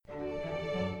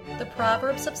The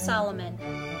Proverbs of Solomon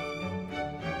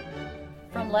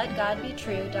from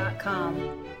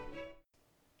LetGodBetrue.com.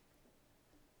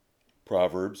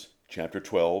 Proverbs chapter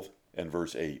 12 and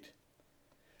verse 8.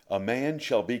 A man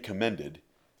shall be commended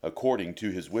according to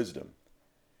his wisdom,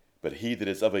 but he that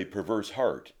is of a perverse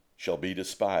heart shall be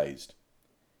despised.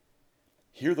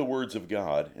 Hear the words of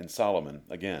God and Solomon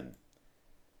again.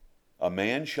 A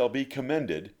man shall be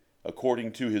commended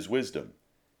according to his wisdom,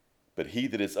 but he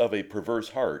that is of a perverse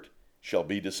heart shall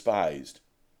be despised.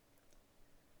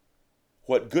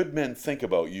 What good men think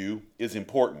about you is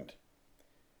important.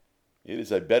 It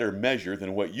is a better measure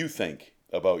than what you think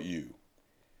about you.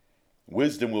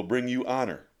 Wisdom will bring you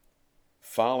honor.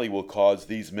 Folly will cause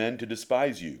these men to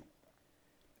despise you.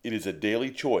 It is a daily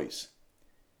choice.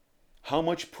 How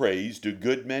much praise do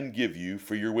good men give you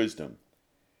for your wisdom?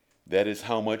 That is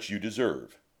how much you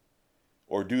deserve.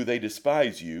 Or do they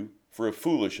despise you for a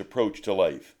foolish approach to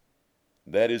life?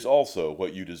 That is also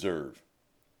what you deserve.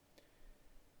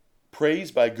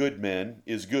 Praise by good men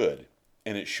is good,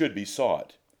 and it should be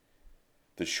sought.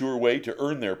 The sure way to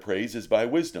earn their praise is by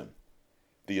wisdom,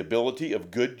 the ability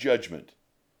of good judgment.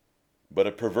 But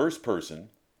a perverse person,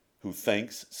 who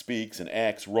thinks, speaks, and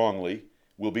acts wrongly,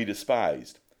 will be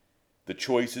despised. The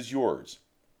choice is yours.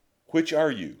 Which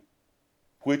are you?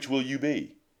 Which will you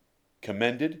be?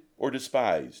 Commended or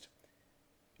despised?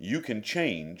 You can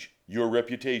change your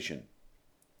reputation.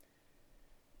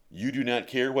 You do not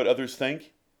care what others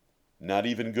think? Not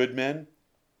even good men?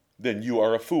 Then you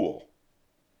are a fool.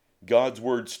 God's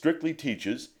word strictly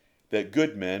teaches that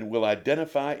good men will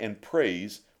identify and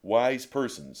praise wise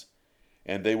persons,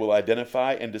 and they will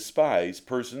identify and despise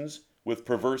persons with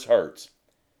perverse hearts.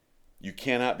 You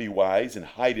cannot be wise and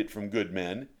hide it from good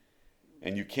men,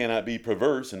 and you cannot be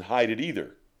perverse and hide it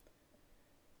either.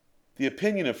 The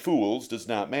opinion of fools does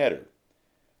not matter,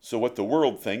 so what the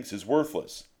world thinks is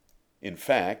worthless. In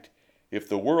fact, if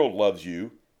the world loves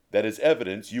you, that is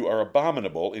evidence you are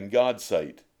abominable in God's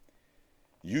sight.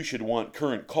 You should want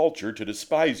current culture to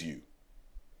despise you.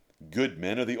 Good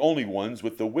men are the only ones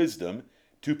with the wisdom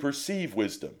to perceive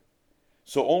wisdom,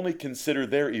 so only consider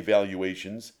their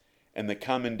evaluations and the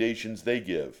commendations they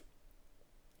give.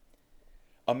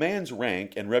 A man's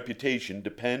rank and reputation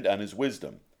depend on his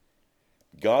wisdom.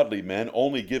 Godly men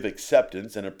only give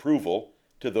acceptance and approval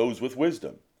to those with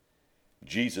wisdom.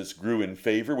 Jesus grew in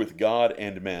favor with God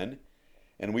and men,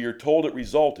 and we are told it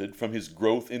resulted from his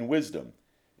growth in wisdom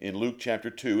in Luke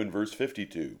chapter 2 and verse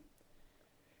 52.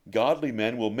 Godly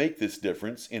men will make this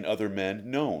difference in other men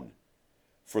known,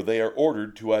 for they are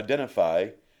ordered to identify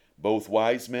both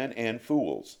wise men and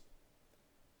fools.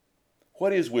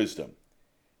 What is wisdom?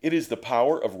 It is the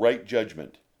power of right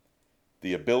judgment,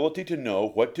 the ability to know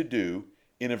what to do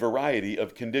in a variety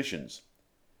of conditions.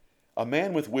 A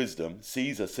man with wisdom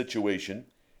sees a situation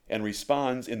and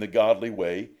responds in the godly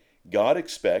way God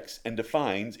expects and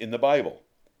defines in the Bible.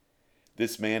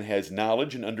 This man has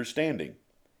knowledge and understanding.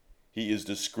 He is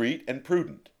discreet and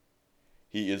prudent.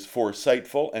 He is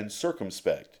foresightful and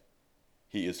circumspect.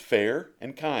 He is fair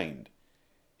and kind.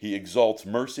 He exalts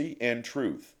mercy and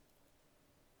truth.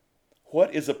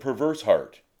 What is a perverse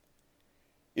heart?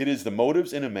 It is the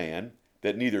motives in a man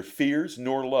that neither fears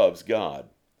nor loves God.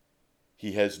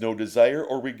 He has no desire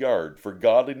or regard for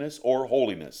godliness or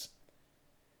holiness.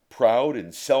 Proud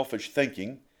and selfish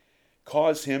thinking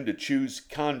cause him to choose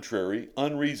contrary,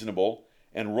 unreasonable,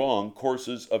 and wrong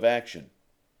courses of action.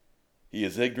 He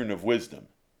is ignorant of wisdom.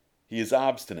 He is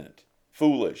obstinate,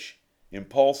 foolish,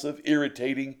 impulsive,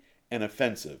 irritating, and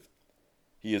offensive.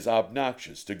 He is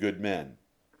obnoxious to good men.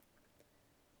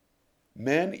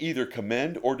 Men either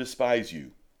commend or despise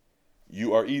you.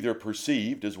 You are either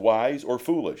perceived as wise or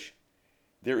foolish.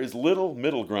 There is little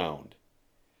middle ground.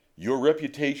 Your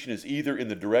reputation is either in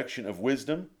the direction of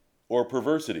wisdom or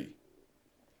perversity.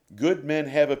 Good men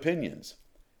have opinions,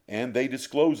 and they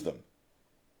disclose them.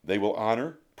 They will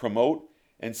honor, promote,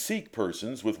 and seek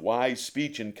persons with wise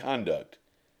speech and conduct.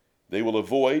 They will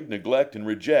avoid, neglect, and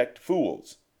reject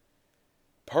fools.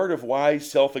 Part of wise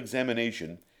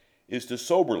self-examination is to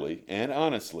soberly and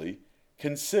honestly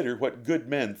consider what good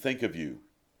men think of you.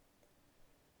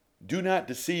 Do not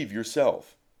deceive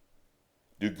yourself.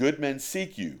 Do good men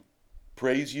seek you,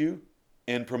 praise you,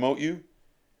 and promote you?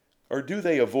 Or do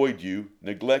they avoid you,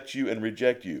 neglect you, and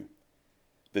reject you?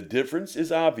 The difference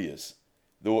is obvious,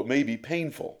 though it may be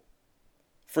painful.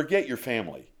 Forget your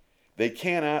family. They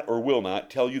cannot or will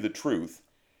not tell you the truth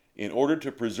in order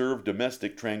to preserve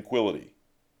domestic tranquility.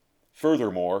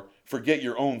 Furthermore, forget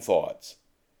your own thoughts,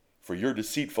 for your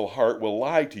deceitful heart will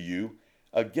lie to you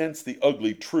against the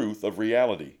ugly truth of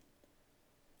reality.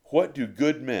 What do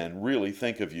good men really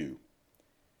think of you?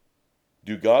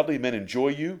 Do godly men enjoy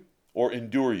you or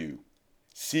endure you?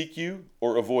 Seek you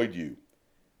or avoid you?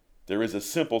 There is a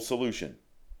simple solution.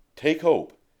 Take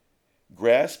hope.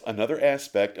 Grasp another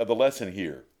aspect of the lesson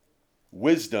here.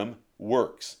 Wisdom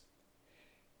works.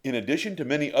 In addition to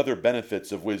many other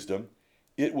benefits of wisdom,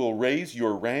 it will raise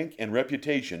your rank and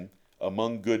reputation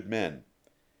among good men.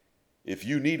 If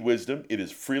you need wisdom, it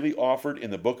is freely offered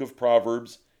in the book of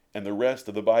Proverbs and the rest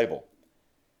of the Bible.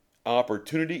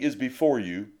 Opportunity is before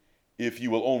you if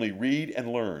you will only read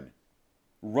and learn.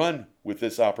 Run with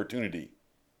this opportunity.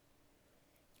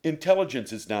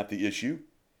 Intelligence is not the issue.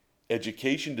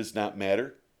 Education does not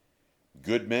matter.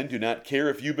 Good men do not care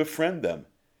if you befriend them,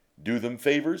 do them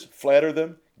favors, flatter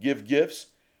them, give gifts,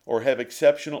 or have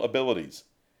exceptional abilities.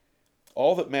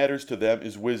 All that matters to them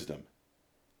is wisdom.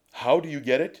 How do you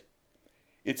get it?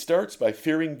 It starts by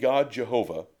fearing God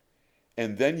Jehovah,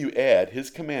 and then you add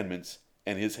His commandments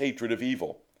and His hatred of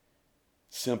evil.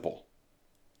 Simple.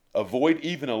 Avoid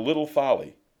even a little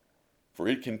folly, for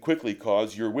it can quickly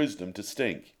cause your wisdom to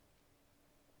stink.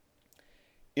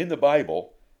 In the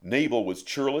Bible, Nabal was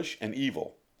churlish and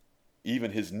evil.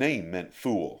 Even his name meant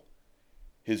fool.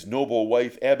 His noble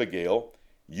wife Abigail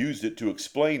used it to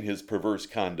explain his perverse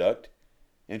conduct,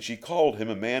 and she called him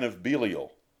a man of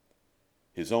Belial.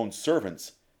 His own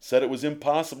servants said it was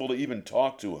impossible to even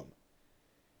talk to him.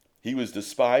 He was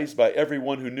despised by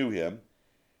everyone who knew him,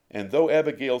 and though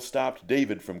Abigail stopped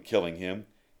David from killing him,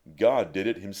 God did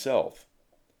it Himself.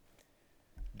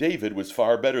 David was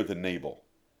far better than Nabal.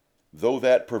 Though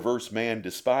that perverse man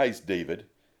despised David,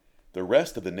 the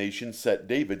rest of the nation set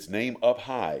David's name up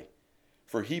high,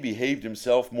 for he behaved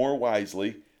himself more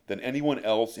wisely than anyone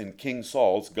else in King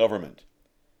Saul's government.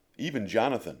 Even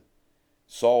Jonathan,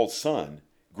 Saul's son,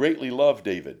 greatly loved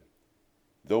David.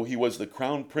 Though he was the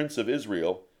crown prince of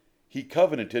Israel, he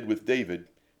covenanted with David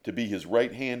to be his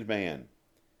right-hand man.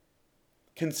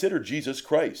 Consider Jesus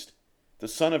Christ, the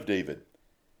Son of David.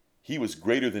 He was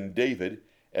greater than David,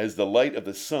 as the light of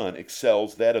the sun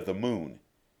excels that of the moon.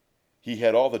 He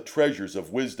had all the treasures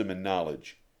of wisdom and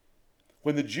knowledge.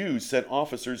 When the Jews sent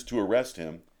officers to arrest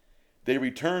him, they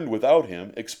returned without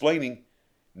him, explaining,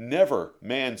 "Never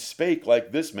man spake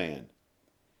like this man."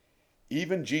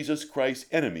 Even Jesus Christ's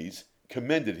enemies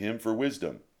commended him for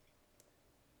wisdom.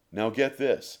 Now get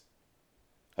this.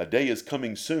 A day is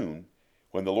coming soon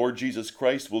when the Lord Jesus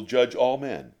Christ will judge all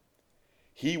men.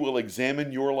 He will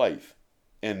examine your life,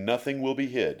 and nothing will be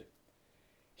hid.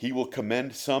 He will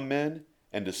commend some men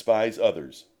and despise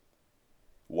others.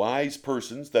 Wise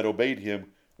persons that obeyed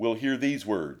Him will hear these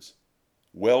words,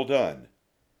 "Well done,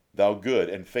 thou good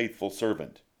and faithful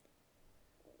servant."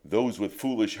 Those with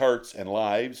foolish hearts and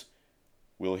lives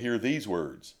will hear these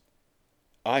words,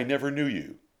 "I never knew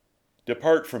you.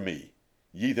 Depart from me,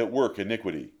 ye that work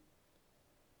iniquity."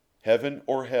 Heaven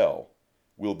or hell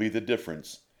will be the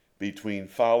difference between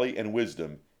folly and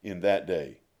wisdom in that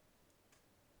day.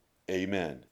 Amen.